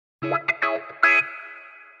Ah!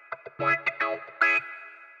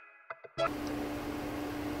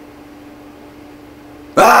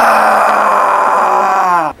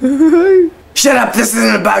 Shut up, this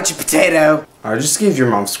isn't about you, potato! I just gave your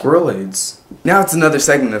mom squirrel aids. Now it's another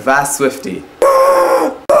segment of Ask Swifty.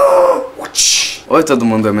 Oi todo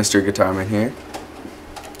mundo, MysteryGuitarMan here.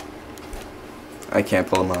 I can't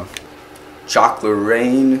pull him off. Chocolate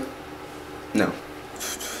rain. No.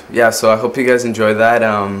 Yeah, so I hope you guys enjoy that.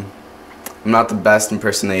 I'm not the best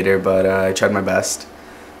impersonator, but I tried my best.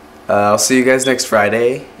 I'll see you guys next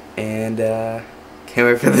Friday, and can't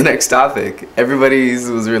wait for the next topic. Everybody's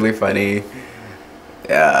was really funny.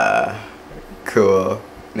 Yeah, cool.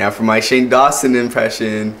 Now for my Shane Dawson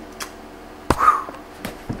impression.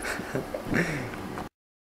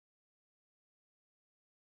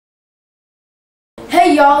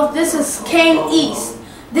 Hey y'all, this is Kane East.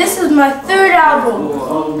 This is my third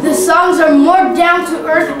album. The songs are more down to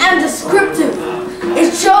earth and descriptive.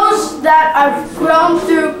 It shows that I've grown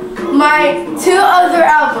through my two other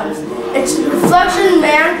albums. It's Reflection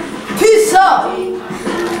Man. Peace out!